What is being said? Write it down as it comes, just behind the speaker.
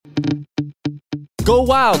Go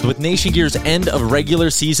wild with Nation Gear's end of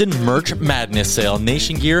regular season merch madness sale.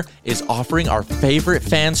 Nation Gear is offering our favorite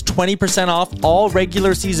fans 20% off all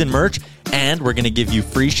regular season merch, and we're going to give you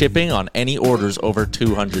free shipping on any orders over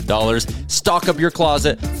 $200. Stock up your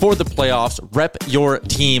closet for the playoffs, rep your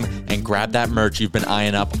team, and grab that merch you've been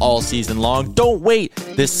eyeing up all season long. Don't wait.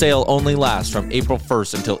 This sale only lasts from April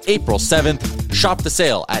 1st until April 7th. Shop the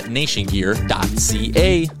sale at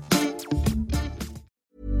nationgear.ca.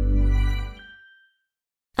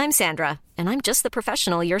 I'm Sandra, and I'm just the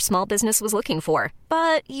professional your small business was looking for.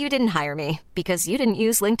 But you didn't hire me because you didn't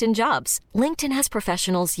use LinkedIn Jobs. LinkedIn has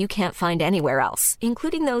professionals you can't find anywhere else,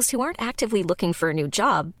 including those who aren't actively looking for a new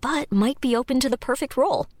job, but might be open to the perfect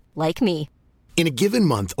role, like me. In a given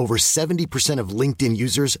month, over 70% of LinkedIn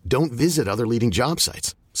users don't visit other leading job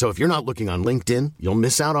sites. So if you're not looking on LinkedIn, you'll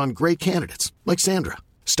miss out on great candidates like Sandra.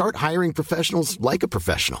 Start hiring professionals like a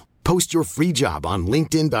professional. Post your free job on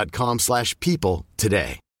linkedin.com/people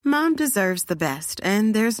today. Mom deserves the best,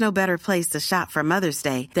 and there's no better place to shop for Mother's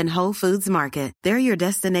Day than Whole Foods Market. They're your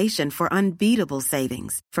destination for unbeatable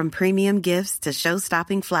savings, from premium gifts to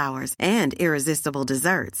show-stopping flowers and irresistible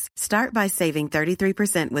desserts. Start by saving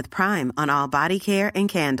 33% with Prime on all body care and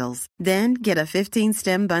candles. Then get a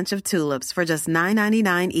 15-stem bunch of tulips for just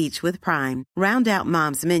 $9.99 each with Prime. Round out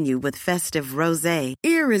Mom's menu with festive rosé,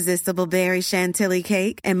 irresistible berry chantilly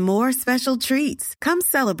cake, and more special treats. Come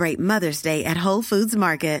celebrate Mother's Day at Whole Foods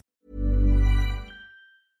Market.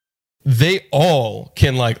 They all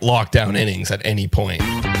can lock down innings at any point.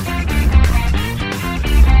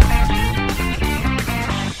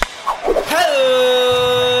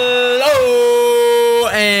 Hello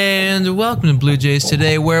and welcome to Blue Jays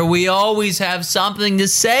Today, where we always have something to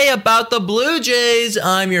say about the Blue Jays.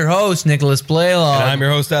 I'm your host, Nicholas Blaylock. And I'm your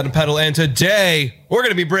host, Adam Peddle, and today we're going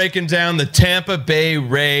to be breaking down the Tampa Bay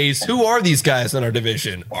Rays. Who are these guys in our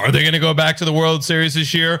division? Are they going to go back to the World Series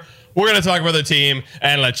this year? We're going to talk about the team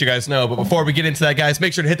and let you guys know. But before we get into that, guys,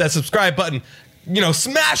 make sure to hit that subscribe button.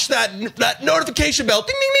 Smash that notification bell.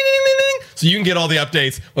 Ding, ding, ding, ding, ding, ding. So you can get all the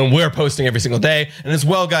updates when we're posting every single day. And as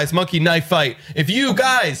well, guys, Monkey Knife Fight. If you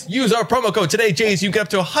guys use our promo code today, Jays, you get up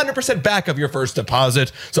to 100% back of your first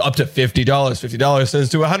deposit. So up to $50. $50 turns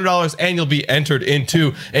to $100, and you'll be entered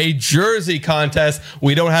into a jersey contest.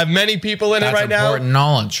 We don't have many people in it right now. That's important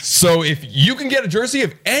knowledge. So if you can get a jersey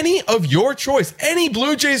of any of your choice, any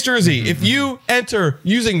Blue Jays jersey, if you enter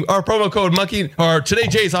using our promo code Monkey or Today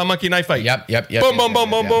Jays on Monkey Knife Fight. Yep. Boom.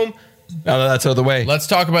 Now that that's out of the way. Let's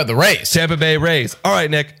talk about the Rays. Tampa Bay Rays. All right,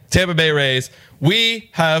 Nick. Tampa Bay Rays. We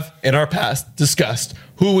have in our past discussed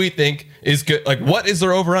who we think is good. What is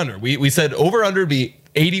their over-under? We said over-under would be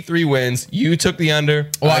 83 wins. You took the under.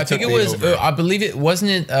 Well, I think it was, I believe it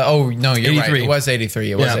wasn't it. Oh, no, you're 83. Right. It was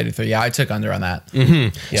 83. It was 83. Yeah, I took under on that.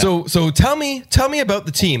 Mm-hmm. Yeah. So tell me about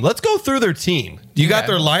the team. Let's go through their team. You got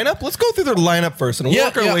their lineup? Let's go through their lineup first and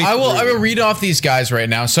work our way through. I will read off these guys right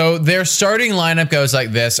now. So their starting lineup goes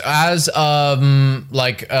like this. As I'm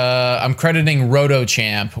crediting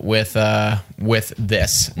RotoChamp with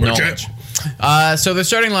this knowledge. So the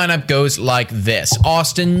starting lineup goes like this.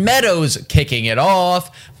 Austin Meadows kicking it off.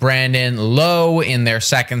 Brandon Lowe in their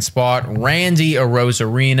second spot. Randy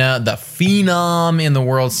Arozarena, the phenom in the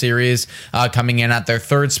World Series, coming in at their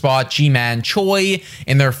third spot. Ji-Man Choi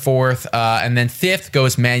in their fourth. And then fifth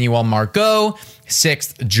goes Manuel Margot.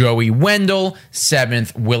 Sixth, Joey Wendell.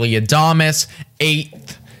 Seventh, Willie Adames.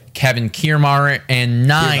 Eighth, Kevin Kiermaier. And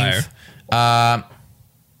ninth,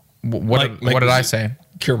 what did I say?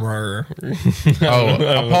 Kiermaier.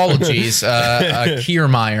 Apologies.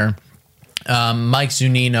 Kiermaier. Mike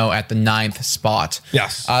Zunino at the ninth spot.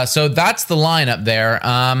 Yes. So that's the lineup there.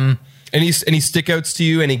 Any stickouts to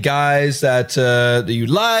you? Any guys that you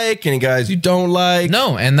like? Any guys you don't like?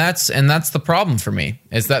 No, and that's the problem for me,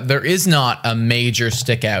 is that there is not a major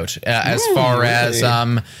stickout as far as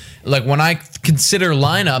when I consider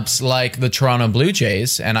lineups like the Toronto Blue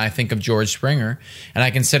Jays, and I think of George Springer, and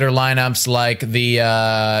I consider lineups like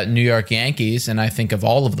the New York Yankees, and I think of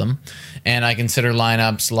all of them, and I consider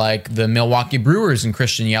lineups like the Milwaukee Brewers and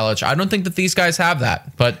Christian Yelich. I don't think that these guys have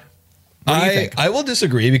that, but what do you think? I will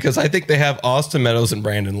disagree, because I think they have Austin Meadows and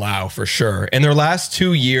Brandon Lowe for sure. In their last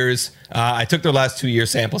 2 years, I took their last 2 year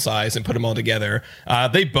sample size and put them all together.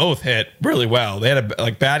 They both hit really well. They had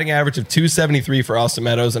a batting average of 273 for Austin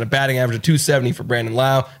Meadows and a batting average of 270 for Brandon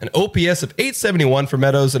Lowe, an OPS of 871 for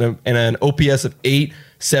Meadows and an OPS of 8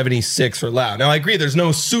 76 for Lau. Now I agree, there's no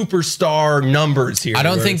superstar numbers here. I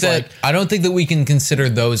don't think that we can consider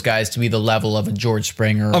those guys to be the level of a George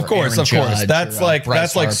Springer. Of course. That's like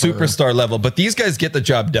Harper. superstar level. But these guys get the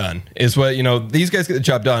job done. Is what these guys get the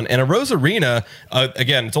job done. And a Rosarina,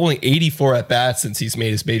 again, it's only 84 at bats since he's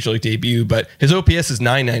made his major league debut, but his OPS is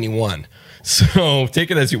 991. So take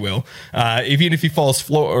it as you will. Even if he falls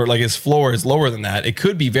floor, or like his floor is lower than that, it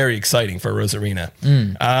could be very exciting for Rosarina.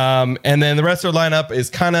 And then the rest of their lineup is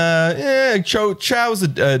kind of Chow's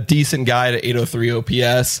a decent guy at 803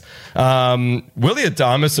 OPS. Willie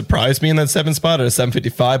Adames surprised me in that 7th spot at a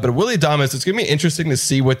 755, but Willie Adames, it's going to be interesting to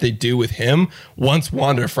see what they do with him once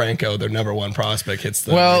Wander Franco, their number 1 prospect, hits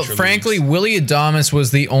the major frankly, leagues. Willie Adames was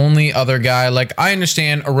the only other guy. Like, I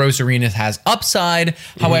understand a Rosarina has upside.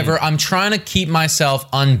 However, I'm trying to keep myself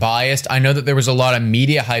unbiased. I know that there was a lot of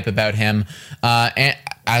media hype about him, and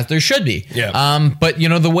as there should be. Yeah. But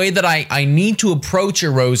the way that I need to approach a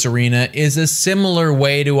Rosarina is a similar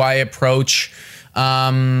way to I approach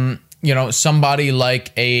somebody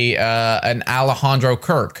like an Alejandro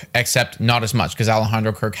Kirk, except not as much because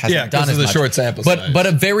Alejandro Kirk hasn't done as much. Short sample size. But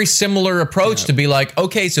a very similar approach to be like,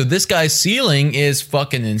 okay, so this guy's ceiling is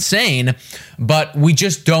fucking insane, but we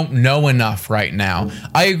just don't know enough right now.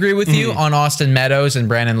 I agree with you on Austin Meadows and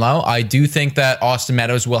Brandon Lowe. I do think that Austin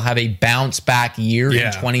Meadows will have a bounce back year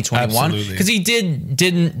in 2021 because he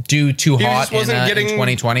didn't do too hot in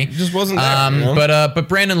 2020. He just wasn't there. But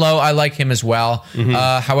Brandon Lowe, I like him as well.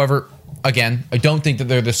 However, again, I don't think that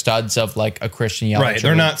they're the studs of like a Christian Yelich, right?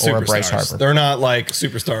 They're not or a Bryce superstars. Harper. They're not like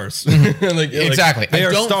superstars. Exactly. They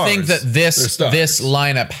I don't stars. think that this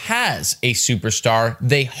lineup has a superstar.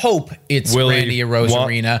 They hope it's Randy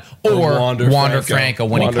Arozarena or Wander Franco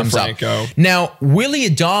when he comes up. Now, Willie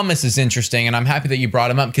Adames is interesting, and I'm happy that you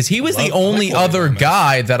brought him up because he was the only other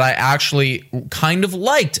guy that I actually kind of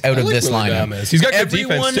liked out of this lineup. He's got good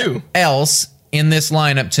defense too. Everyone else in this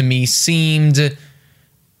lineup to me seemed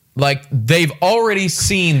like they've already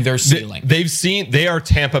seen their ceiling. They are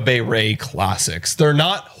Tampa Bay Ray classics. They're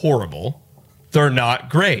not horrible. They're not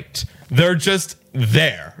great. They're just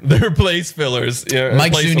there. They're place fillers.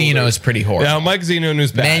 Mike Zunino is pretty horrible. Yeah, Mike Zunino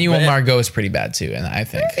is bad. Manuel Margot is pretty bad too, and I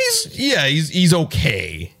think he's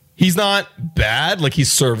okay. He's not bad. Like,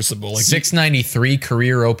 he's serviceable. Like 693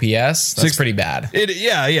 career OPS. That's pretty bad.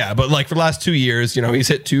 But like for the last 2 years, he's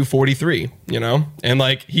hit 243. And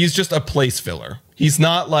like he's just a place filler. He's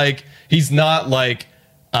not like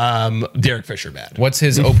Derek Fisher bad. What's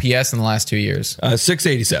his OPS in the last 2 years?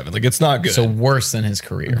 687. Like, it's not good. So worse than his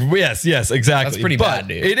career. Yes, exactly. That's pretty bad,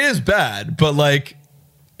 dude. It is bad, but like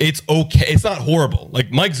it's okay. It's not horrible.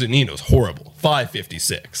 Like Mike Zunino's horrible.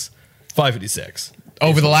 556.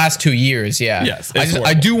 Over the last 2 years, yeah. Yes,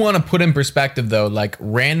 I do want to put in perspective, though, like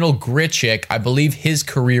Randall Grichuk, I believe his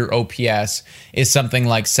career OPS is something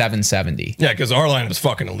like 770. Yeah, because our lineup is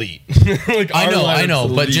fucking elite. I know,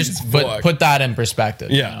 but put that in perspective.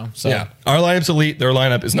 Yeah, our lineup's elite. Their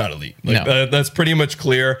lineup is not elite. That's pretty much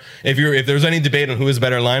clear. If there's any debate on who is a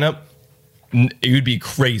better lineup, it would be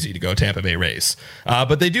crazy to go Tampa Bay Rays.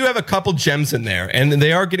 But they do have a couple gems in there, and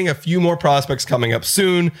they are getting a few more prospects coming up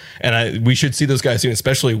soon, and we should see those guys soon,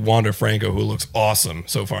 especially Wander Franco, who looks awesome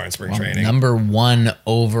so far in spring training. Number 1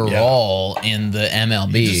 overall in the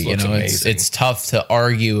MLB. It's tough to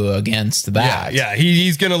argue against that. Yeah,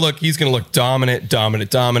 he's gonna look dominant.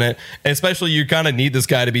 And especially you kind of need this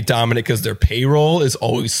guy to be dominant because their payroll is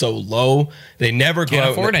always so low. They never can't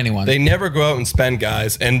afford anyone. They never go out and spend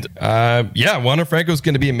guys, and Wander Franco is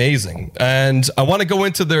going to be amazing. And I want to go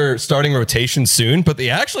into their starting rotation soon, but they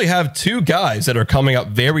actually have 2 guys that are coming up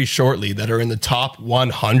very shortly that are in the top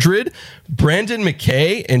 100. Brandon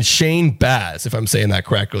McKay and Shane Baz, if I'm saying that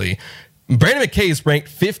correctly. Brandon McKay is ranked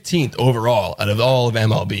 15th overall out of all of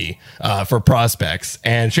MLB for prospects.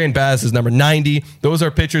 And Shane Baz is number 90. Those are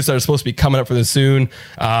pitchers that are supposed to be coming up for this soon.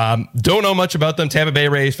 Don't know much about them. Tampa Bay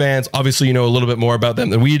Rays fans, obviously you know a little bit more about them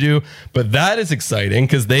than we do. But that is exciting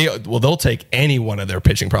because they'll take any one of their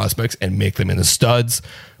pitching prospects and make them into studs.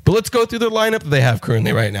 But let's go through the lineup that they have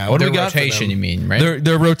currently right now. What do we got rotation, for them? you mean, right?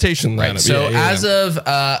 Their rotation lineup. Right. So as of,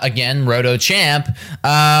 again, Roto Champ,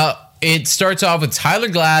 it starts off with Tyler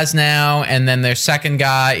Glasnow, and then their second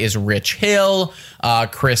guy is Rich Hill.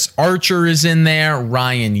 Chris Archer is in there,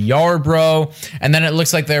 Ryan Yarbrough. And then it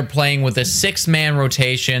looks like they're playing with a 6-man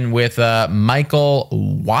rotation with Michael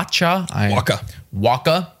Waka,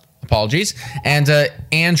 apologies, and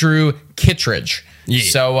Andrew Kittredge. Yeah.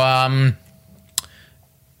 So,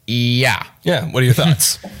 yeah. What are your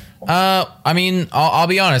thoughts? I mean, I'll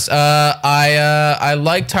be honest. I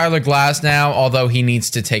like Tyler Glasnow, although he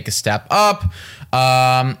needs to take a step up.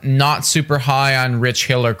 Not super high on Rich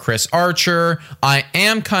Hill or Chris Archer. I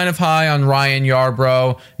am kind of high on Ryan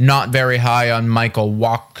Yarbrough. Not very high on Michael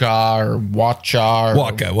Waka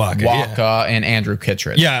and Andrew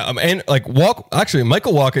Kittredge. Yeah, and like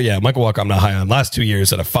Michael Walker. Michael Walker. I'm not high on. Last 2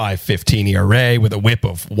 years at a 5.15 ERA with a WHIP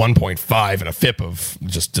of 1.5 and a FIP of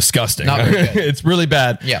just disgusting. Not very good. It's really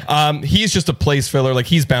bad. Yeah. He's just a place filler. Like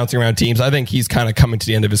he's bouncing around teams. I think he's kind of coming to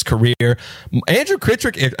the end of his career. Andrew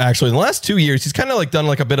Kittredge, actually, in the last 2 years, he's kind of like done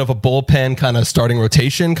like a bit of a bullpen kind of starting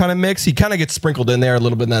rotation kind of mix. He kind of gets sprinkled in there a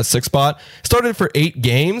little bit in that sixth spot. Started for 8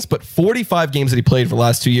 games, but 45 games that he played for the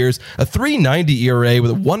last 2 years. A 3.90 ERA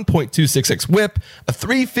with a 1.266 WHIP, a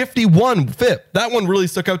 3.51 FIP. That one really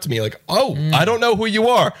stuck out to me. Like, I don't know who you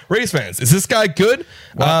are, Rays fans. Is this guy good?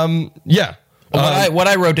 Yeah. What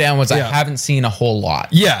I wrote down was I haven't seen a whole lot.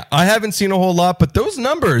 Yeah, I haven't seen a whole lot, but those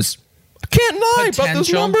numbers, I can't lie about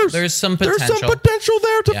those numbers. There's some potential. There's some potential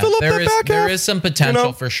there to fill up that back half. There is some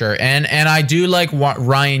potential for sure. And I do like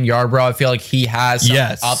Ryan Yarbrough. I feel like he has some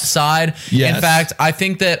upside. Yes. In fact, I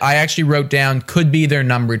think that I actually wrote down could be their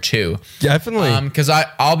number 2. Definitely. Because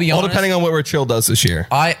I'll be honest. All depending on what Rich Hill does this year.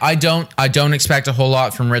 I don't expect a whole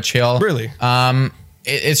lot from Rich Hill. Really?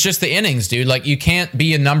 It's just the innings, dude. Like you can't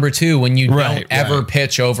be a number 2 when you don't ever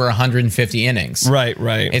pitch over 150 innings. Right.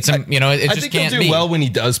 It's it I just think can't he'll do well when he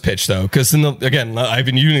does pitch though, because again, I've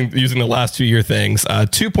been using the last 2 year things.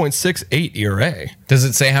 2.68 ERA. Does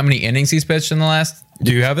it say how many innings he's pitched in the last?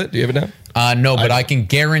 Do you have it? Do you have it now? No, but I can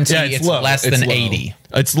guarantee it's less than 80.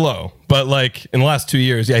 It's low, but like in the last 2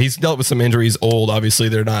 years, he's dealt with some injuries. Old, obviously,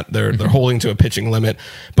 they're holding to a pitching limit,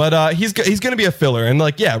 but he's going to be a filler. And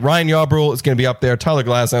Ryan Yarbrough is going to be up there. Tyler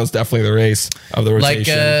Glasnow is definitely the race of the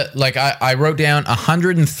rotation. I wrote down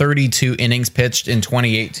 132 innings pitched in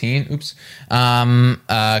 2018. Oops,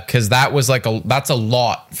 because that was that's a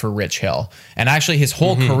lot for Rich Hill. And actually, his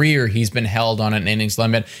whole career, he's been held on an innings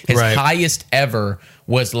limit. His highest ever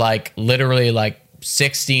was literally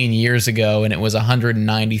 16 years ago, and it was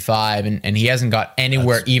 195, and he hasn't got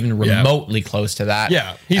anywhere even remotely close to that.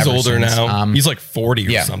 Yeah, he's older since. Now. He's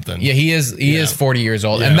 40 or something. Yeah, he is 40 years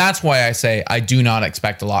old, and that's why I say I do not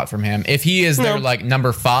expect a lot from him. If he is their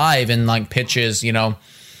number 5 and pitches,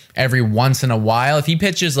 every once in a while, if he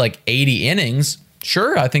pitches 80 innings.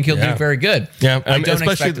 Sure, I think he'll do very good. Yeah, I don't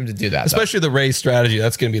expect him to do that. Especially the Rays strategy.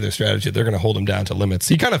 That's going to be their strategy. They're going to hold him down to limits.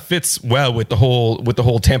 He kind of fits well with the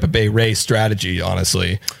whole Tampa Bay Rays strategy,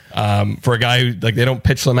 honestly. For a guy who they don't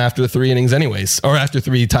pitch them after the 3 innings anyways, or after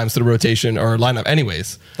 3 times to the rotation or lineup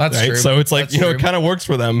anyways. That's true. So it's it kind of works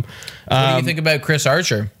for them. What do you think about Chris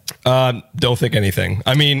Archer? Don't think anything.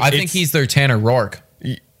 I mean, I think he's their Tanner Rourke.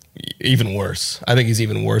 Even worse. I think he's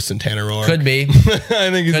even worse than Tanner Rourke. Could be.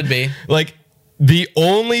 I think could be. The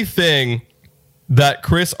only thing that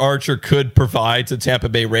Chris Archer could provide to Tampa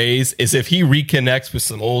Bay Rays is if he reconnects with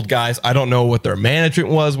some old guys. I don't know what their management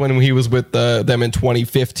was when he was with them in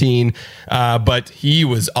 2015, but he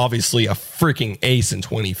was obviously a freaking ace in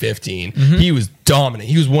 2015. He was dominant.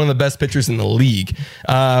 He was one of the best pitchers in the league.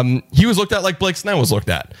 He was looked at like Blake Snell was looked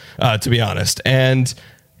at, to be honest. And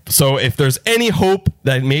so if there's any hope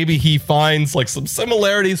that maybe he finds some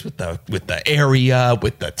similarities with the area,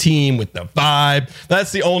 with the team, with the vibe,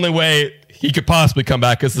 that's the only way he could possibly come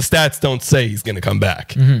back, because the stats don't say he's going to come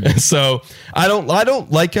back. So I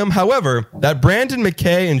don't like him. However, that Brandon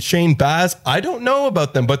McKay and Shane Baz, I don't know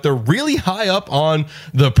about them, but they're really high up on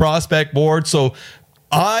the prospect board. So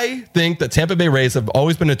I think that Tampa Bay Rays have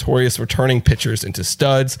always been notorious for turning pitchers into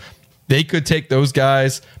studs. They could take those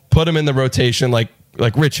guys, put them in the rotation, like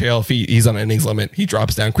Rich Hill, if he's on an innings limit, he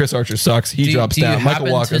drops down. Chris Archer sucks. He drops down. Michael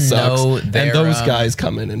Walker sucks. And those guys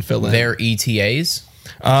come in and fill in. Their ETAs?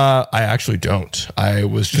 I actually don't. I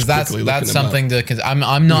was just that's something to, because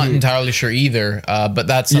I'm not entirely sure either, but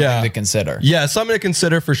that's something to consider. Yeah, something to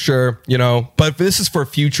consider for sure, but this is for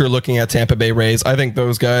future looking at Tampa Bay Rays. I think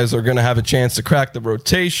those guys are going to have a chance to crack the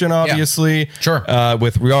rotation, obviously. Yeah, sure.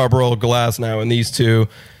 With Yarbrough, Glasnow, and these two.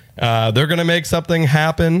 They're going to make something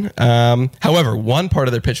happen. However, one part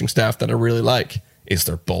of their pitching staff that I really like is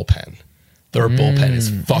their bullpen. Their bullpen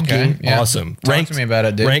is fucking awesome. Talk to me about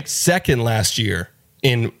it, dude. Ranked second last year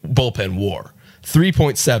in bullpen WAR.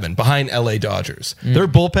 3.7 behind LA Dodgers. Their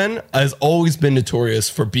bullpen has always been notorious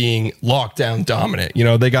for being lockdown dominant.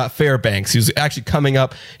 They got Fairbanks, who's actually coming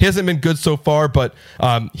up. He hasn't been good so far, but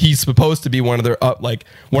he's supposed to be one of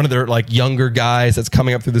their younger guys that's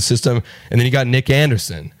coming up through the system. And then you got Nick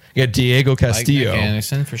Anderson. You got Diego Castillo. Nick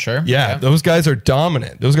Anderson, for sure. Yeah, those guys are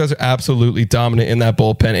dominant. Those guys are absolutely dominant in that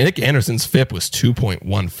bullpen. And Nick Anderson's FIP was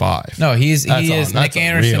 2.15. No, Nick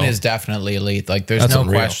Anderson is definitely elite. Like, there's no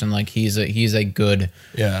question. Like, he's a good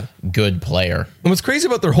player. And what's crazy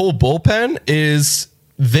about their whole bullpen is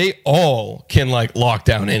they all can like lock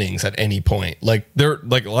down innings at any point. Like, they're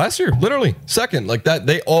like last year, literally second, like that.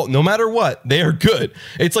 They all, no matter what, they are good.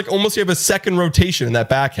 It's like almost you have a second rotation in that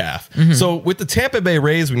back half. So with the Tampa Bay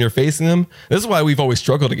Rays, when you're facing them, this is why we've always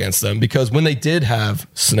struggled against them, because when they did have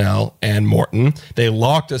Snell and Morton, they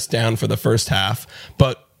locked us down for the first half.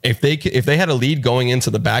 But if they had a lead going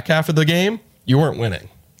into the back half of the game, you weren't winning.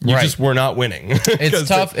 You just were not winning. It's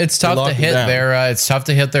tough. It's tough to hit their. It's tough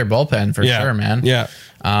to hit their bullpen for sure, man. Yeah.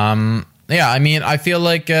 I mean, I feel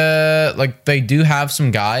like they do have some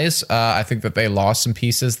guys. I think that they lost some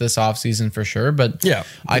pieces this offseason for sure. But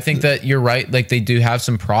I think that you're right. Like, they do have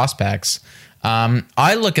some prospects.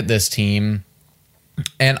 I look at this team,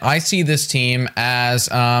 and I see this team as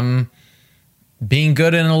being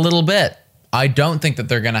good in a little bit. I don't think that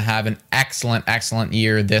they're going to have an excellent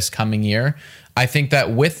year this coming year. I think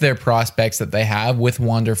that with their prospects that they have, with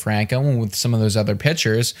Wander Franco and with some of those other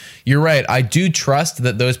pitchers, you're right. I do trust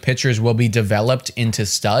that those pitchers will be developed into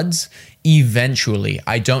studs eventually.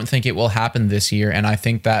 I don't think it will happen this year, and I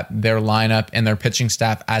think that their lineup and their pitching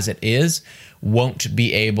staff as it is won't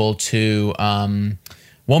be able to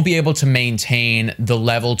maintain the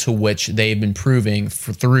level to which they've been proving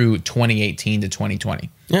through 2018 to 2020.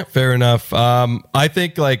 Yeah, fair enough. I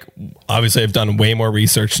think, like, obviously I've done way more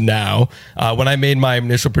research now. When I made my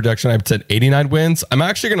initial projection, I said 89 wins. I'm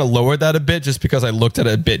actually going to lower that a bit just because I looked at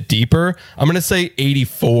it a bit deeper. I'm going to say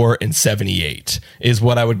 84 and 78 is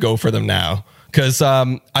what I would go for them now. Because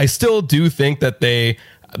I still do think that they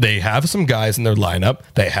have some guys in their lineup.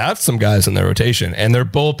 They have some guys in their rotation, and their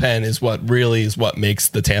bullpen is what makes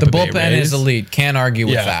the Tampa Bay Rays. The bullpen is elite. Can't argue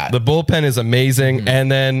with that. The bullpen is amazing. And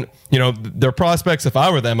then, their prospects, if I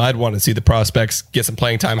were them, I'd want to see the prospects get some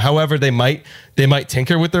playing time. However, they might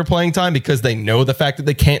tinker with their playing time because they know the fact that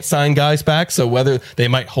they can't sign guys back. So whether they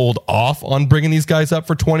might hold off on bringing these guys up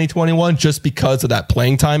for 2021 just because of that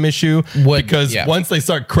playing time issue. Once they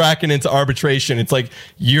start cracking into arbitration, it's like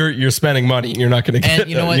you're spending money and you're not going to get. And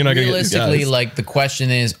you know what? Realistically, like, the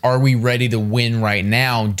question is, are we ready to win right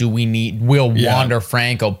now? Will Wander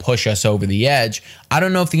Franco push us over the edge? I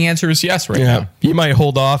don't know if the answer is yes now. He might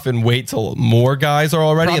hold off and wait till more guys are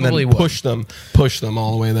already and then push them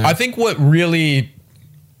all the way there. I think what really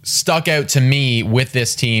stuck out to me with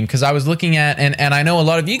this team, because I was looking at, and I know a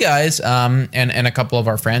lot of you guys and a couple of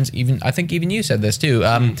our friends, I think even you said this too,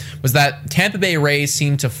 was that Tampa Bay Rays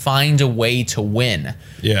seem to find a way to win.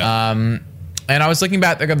 And I was looking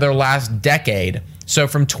back at their last decade. So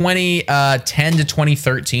from 2010 to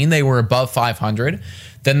 2013, they were above 500.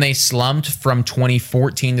 Then they slumped from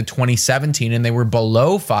 2014 to 2017, and they were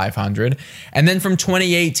below 500. And then from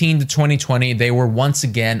 2018 to 2020, they were once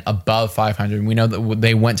again above 500. We know that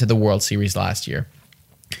they went to the World Series last year.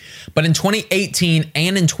 But in 2018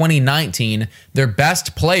 and in 2019, their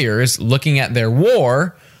best players, looking at their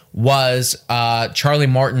WAR, was Charlie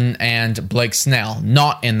Morton and Blake Snell.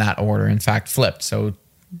 Not in that order, in fact, flipped. So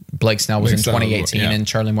Blake Snell was in 2018 and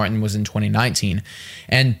Charlie Morton was in 2019.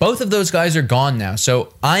 And both of those guys are gone now.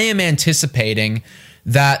 So I am anticipating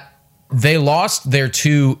that they lost their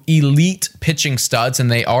two elite pitching studs,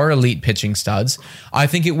 and they are elite pitching studs. I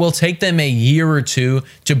think it will take them a year or two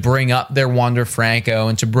to bring up their Wander Franco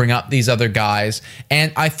and to bring up these other guys.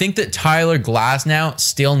 And I think that Tyler Glasnow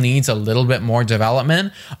still needs a little bit more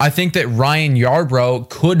development. I think that Ryan Yarbrough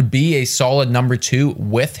could be a solid number two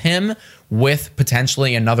with him, with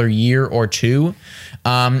potentially another year or two.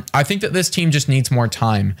 I think that this team just needs more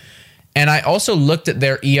time. And I also looked at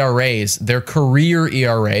their ERAs, their career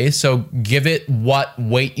ERA. So give it what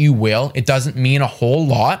weight you will. It doesn't mean a whole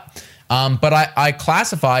lot. But I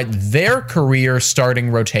classified their career starting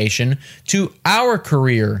rotation to our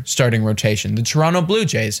career starting rotation, the Toronto Blue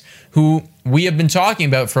Jays, who we have been talking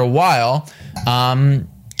about for a while,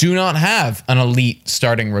 do not have an elite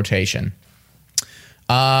starting rotation.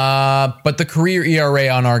 But the career ERA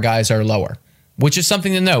on our guys are lower, which is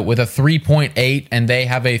something to note, with a 3.8 and they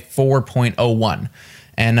have a 4.01.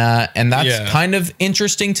 And that's kind of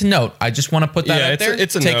interesting to note. I just want to put that out there.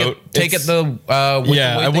 It's a note. Take it the way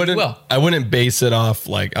that you will. I wouldn't base it off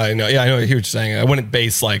like I know. Yeah, I know. I hear what you're saying. I wouldn't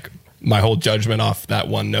base like my whole judgment off that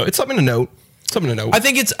one note. It's something to note. I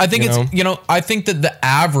think that the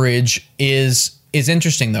average is is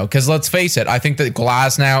interesting though, because let's face it, I think that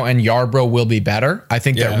Glasnow and Yarbrough will be better. I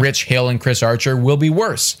think that Rich Hill and Chris Archer will be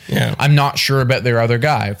worse. Yeah. I'm not sure about their other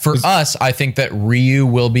guy. For us, I think that Ryu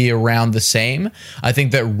will be around the same. I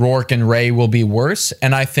think that Rourke and Ray will be worse.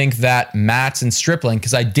 And I think that Matz and Stripling,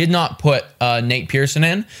 because I did not put Nate Pearson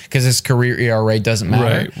in because his career ERA doesn't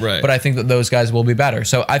matter. Right. But I think that those guys will be better.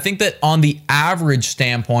 So I think that on the average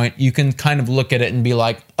standpoint, you can kind of look at it and be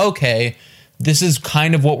like, okay, this is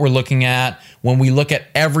kind of what we're looking at. When we look at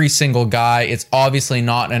every single guy, it's obviously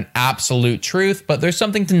not an absolute truth, but there's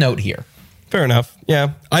something to note here. Fair enough.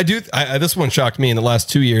 Yeah, I do. This one shocked me. In the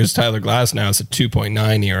last 2 years, Tyler Glasnow is a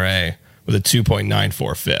 2.9 ERA with a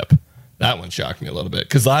 2.94 FIP. That one shocked me a little bit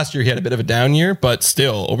because last year he had a bit of a down year, but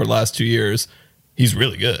still, over the last 2 years, he's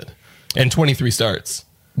really good. And 23 starts.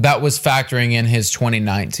 That was factoring in his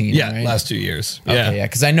 2019, right? Last 2 years. Okay, yeah.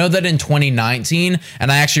 Because I know that in 2019, and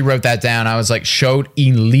I actually wrote that down, I was like, showed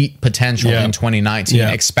elite potential in 2019,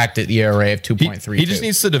 expected ERA of 2.3. He just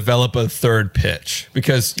needs to develop a third pitch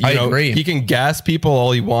because I agree. He can gas people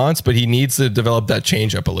all he wants, but he needs to develop that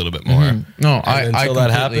changeup a little bit more. Mm-hmm. No, until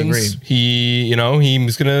that happens, agree.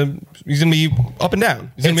 He's gonna be up and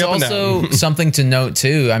down. It's also something to note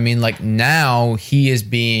too. I mean, like now he is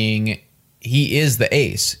the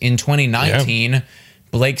ace. In 2019,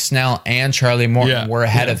 Blake Snell and Charlie Morton were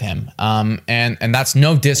ahead of him. And that's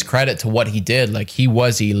no discredit to what he did. Like he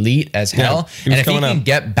was elite as hell. And if he can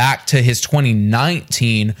get back to his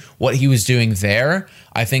 2019, what he was doing there,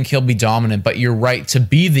 I think he'll be dominant. But you're right, to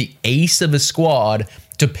be the ace of a squad,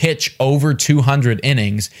 to pitch over 200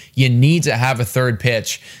 innings, you need to have a third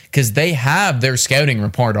pitch because they have their scouting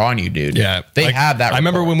report on you, dude. Yeah, they have that report. I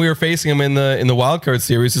remember when we were facing him in the wild card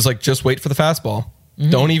series, it's like, just wait for the fastball.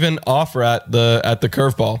 Mm-hmm. Don't even offer at the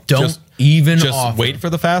curveball. Just wait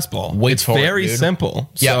for the fastball. It's very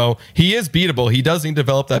simple. Yep. So he is beatable. He does need to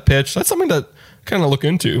develop that pitch. That's something to kind of look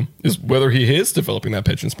into, is whether he is developing that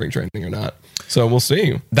pitch in spring training or not. So we'll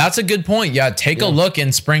see. That's a good point. Yeah, take a look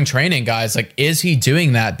in spring training, guys. Like, is he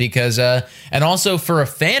doing that? Because, and also for a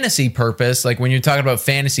fantasy purpose, like when you're talking about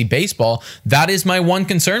fantasy baseball, that is my one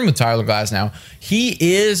concern with Tyler Glasnow.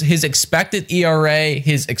 His expected ERA,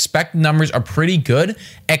 his expected numbers are pretty good,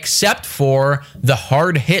 except for the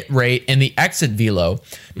hard hit rate and the exit velo.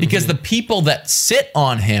 Because the people that sit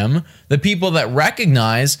on him, the people that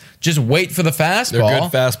recognize, just wait for the fastball. They're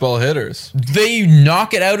good fastball hitters. They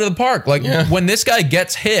knock it out of the park. Like when this guy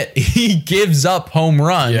gets hit, he gives up home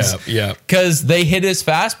runs. Yeah. Because they hit his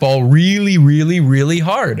fastball really, really, really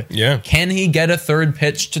hard. Yeah. Can he get a third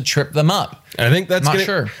pitch to trip them up? And I think that's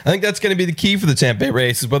I think that's going to be the key for the Tampa Bay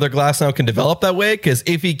Rays, is whether Glasnow can develop that way. Because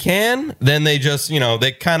if he can, then they just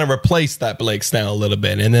they kind of replace that Blake Snell a little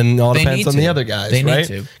bit, and then it all depends on the other guys, right?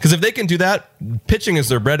 Because if they can do that, pitching is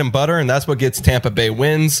their bread and butter, and that's what gets Tampa Bay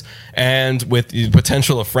wins. And with the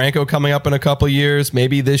potential of Franco coming up in a couple of years,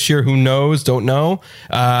 maybe this year, who knows? Don't know.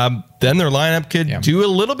 Then their lineup could do a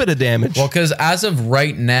little bit of damage. Well, because as of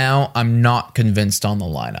right now, I'm not convinced on the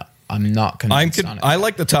lineup. I'm not convinced on it. I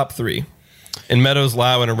like the top three. In Meadows,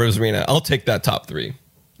 Lau, and Rosarina, I'll take that top three.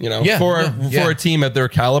 For a team at their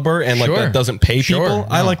caliber and like that doesn't pay people,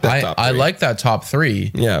 I like that top three. I like that top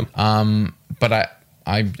three. Yeah. But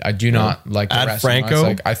I do not like the rest.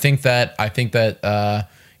 Franco. I think that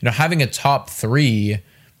having a top three,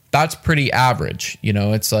 that's pretty average.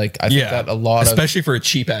 It's like I think that a lot, especially for a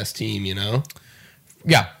cheap ass team.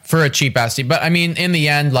 Yeah, for a cheap ass team. But I mean, in the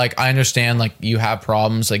end, like I understand, like you have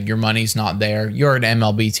problems, like your money's not there. You're an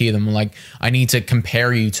MLB team. Like I need to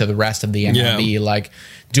compare you to the rest of the MLB. Like,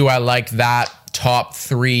 do I like that top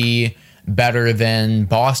three better than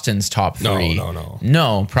Boston's top three?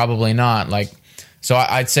 No, probably not. Like, so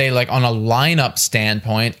I'd say like on a lineup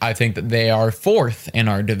standpoint, I think that they are fourth in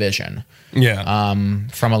our division. Yeah.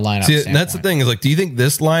 From a lineup standpoint. That's the thing is like, do you think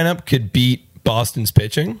this lineup could beat Boston's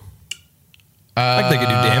pitching? I think they could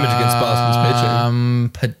do damage against Boston's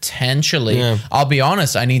pitching. Potentially. Yeah. I'll be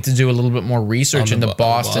honest, I need to do a little bit more research into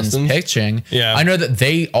Boston's pitching. Yeah. I know that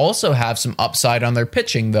they also have some upside on their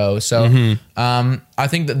pitching, though. So I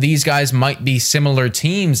think that these guys might be similar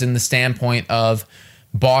teams in the standpoint of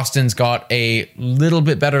Boston's got a little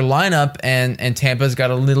bit better lineup and Tampa's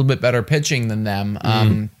got a little bit better pitching than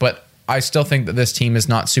them. But I still think that this team is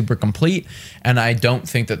not super complete, and I don't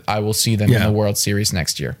think that I will see them in the World Series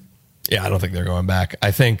next year. Yeah, I don't think they're going back.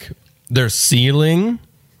 I think their ceiling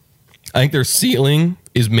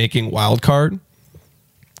is making wild card,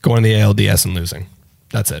 going to the ALDS and losing.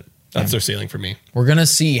 That's it. That's their ceiling for me. We're going to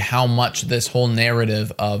see how much this whole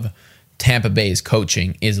narrative of Tampa Bay's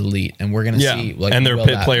coaching is elite, and we're going to see like and their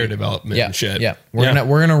player development and shit. Yeah. We're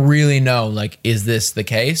going to really know, like, is this the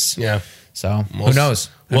case? Yeah. So who knows?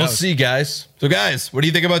 We'll see, guys. So, guys, what do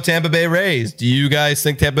you think about Tampa Bay Rays? Do you guys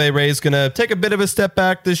think Tampa Bay Rays going to take a bit of a step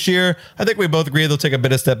back this year? I think we both agree they'll take a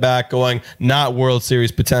bit of step back, going not World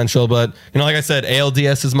Series potential. But, like I said,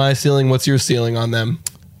 ALDS is my ceiling. What's your ceiling on them?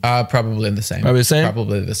 Probably the same.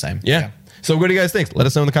 Probably the same. Yeah. So what do you guys think? Let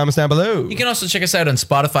us know in the comments down below. You can also check us out on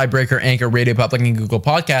Spotify, Breaker, Anchor, Radio Public, and Google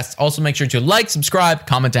Podcasts. Also, make sure to like, subscribe,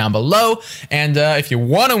 comment down below. And if you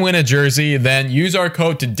want to win a jersey, then use our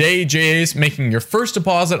code TODAYJAYS, making your first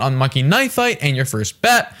deposit on Monkey Knife Fight and your first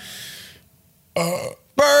bet.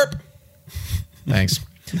 Burp. Thanks.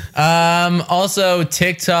 Also,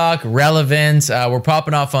 TikTok, Relevant. We're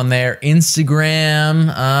popping off on there.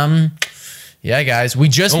 Instagram. Yeah, guys, we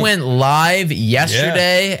just went live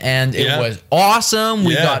yesterday, and it was awesome.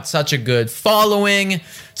 We got such a good following,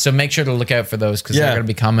 so make sure to look out for those because they're going to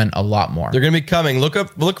be coming a lot more. They're going to be coming.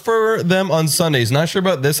 Look for them on Sundays. Not sure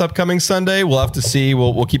about this upcoming Sunday. We'll have to see.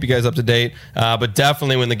 We'll keep you guys up to date, but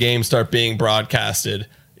definitely when the games start being broadcasted,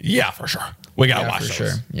 for sure. We got to watch those.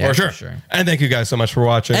 Sure. Yeah, for sure. And thank you guys so much for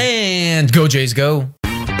watching. And go Jays, go.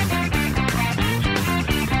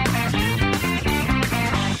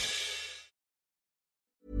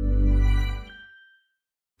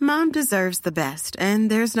 Mom deserves the best, and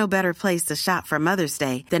there's no better place to shop for Mother's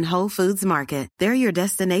Day than Whole Foods Market. They're your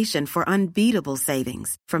destination for unbeatable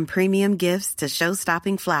savings, from premium gifts to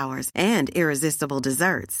show-stopping flowers and irresistible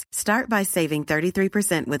desserts. Start by saving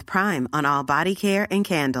 33% with Prime on all body care and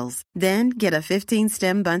candles. Then get a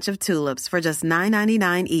 15-stem bunch of tulips for just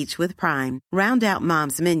 $9.99 each with Prime. Round out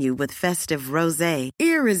Mom's menu with festive rosé,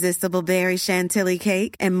 irresistible berry chantilly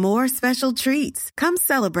cake, and more special treats. Come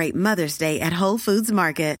celebrate Mother's Day at Whole Foods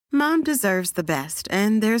Market. Mom deserves the best,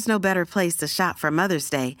 and there's no better place to shop for Mother's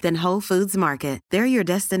Day than Whole Foods Market. They're your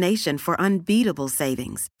destination for unbeatable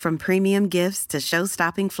savings, from premium gifts to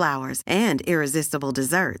show-stopping flowers and irresistible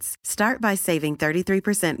desserts. Start by saving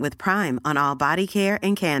 33% with Prime on all body care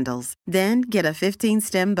and candles. Then get a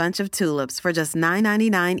 15-stem bunch of tulips for just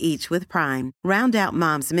 $9.99 each with Prime. Round out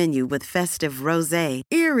Mom's menu with festive rosé,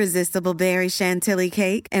 irresistible berry chantilly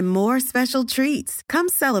cake, and more special treats. Come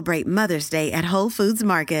celebrate Mother's Day at Whole Foods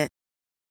Market.